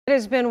It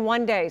has been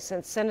one day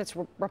since Senate's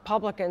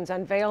Republicans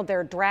unveiled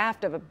their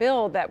draft of a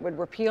bill that would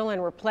repeal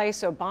and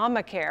replace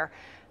Obamacare.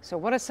 So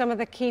what are some of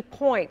the key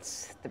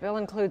points? The bill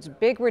includes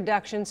big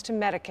reductions to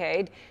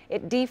Medicaid.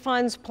 It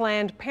defunds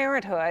Planned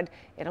Parenthood.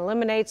 It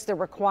eliminates the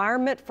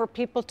requirement for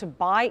people to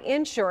buy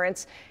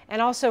insurance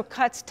and also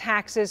cuts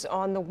taxes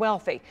on the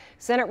wealthy.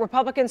 Senate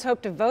Republicans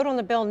hope to vote on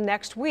the bill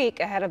next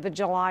week ahead of the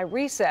July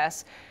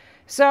recess.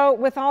 So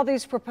with all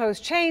these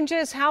proposed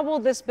changes, how will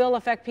this bill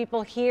affect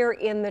people here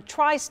in the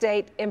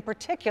tri-state in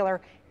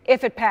particular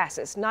if it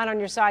passes? Not on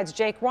Your Side's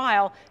Jake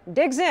Ryle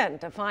digs in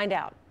to find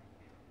out.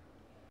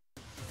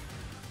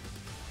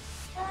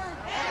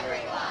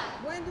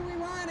 When do we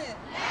want it?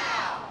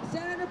 Now!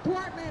 Senator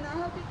Portman, I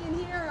hope you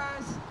can hear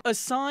us. A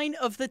sign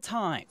of the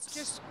times. It's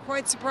just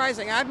quite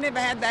surprising. I've never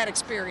had that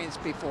experience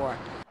before.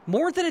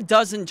 More than a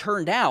dozen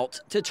turned out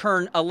to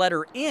turn a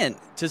letter in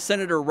to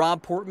Senator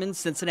Rob Portman's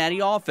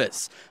Cincinnati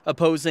office,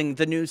 opposing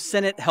the new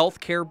Senate health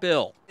care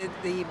bill.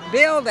 The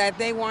bill that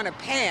they want to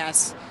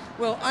pass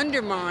will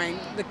undermine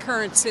the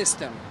current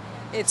system.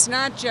 It's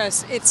not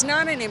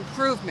an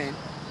improvement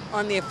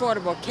on the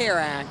Affordable Care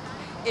Act.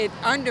 It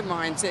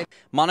undermines it.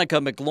 Monica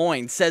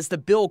McGloin says the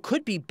bill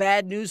could be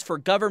bad news for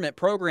government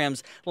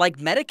programs like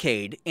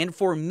Medicaid and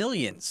for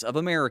millions of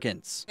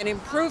Americans. An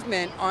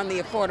improvement on the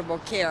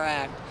Affordable Care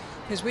Act,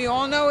 because we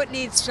all know it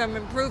needs some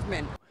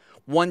improvement.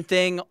 One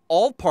thing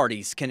all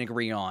parties can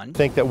agree on. I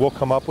think that we'll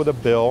come up with a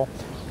bill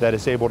that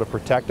is able to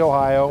protect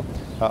Ohio,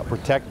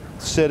 protect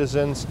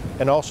citizens,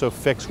 and also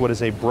fix what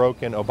is a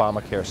broken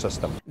Obamacare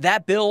system.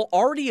 That bill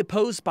already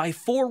opposed by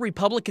 4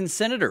 Republican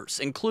senators,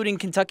 including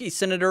Kentucky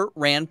Senator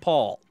Rand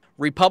Paul.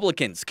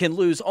 Republicans can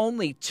lose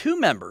only 2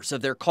 members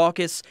of their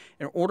caucus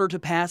in order to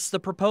pass the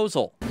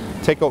proposal.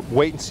 Take a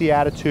wait-and-see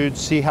attitude,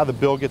 see how the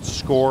bill gets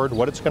scored,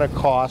 what it's going to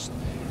cost,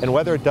 and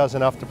whether it does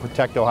enough to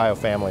protect Ohio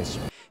families.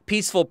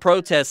 Peaceful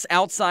protests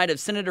outside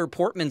of Senator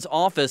Portman's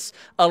office,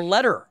 a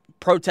letter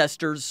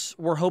protesters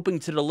were hoping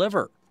to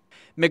deliver.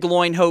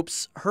 McGloin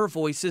hopes her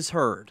voice is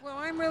heard. Well,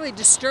 I'm really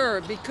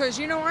disturbed because,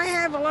 I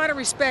have a lot of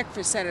respect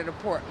for Senator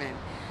Portman.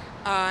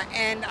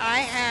 And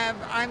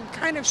I'm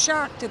kind of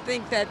shocked to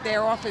think that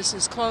their office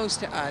is closed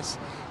to us.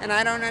 And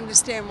I don't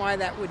understand why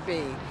that would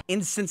be.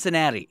 In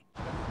Cincinnati.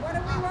 What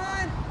do we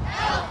want?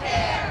 Health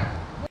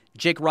care!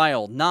 Jake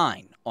Ryle,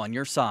 9 on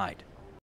Your Side.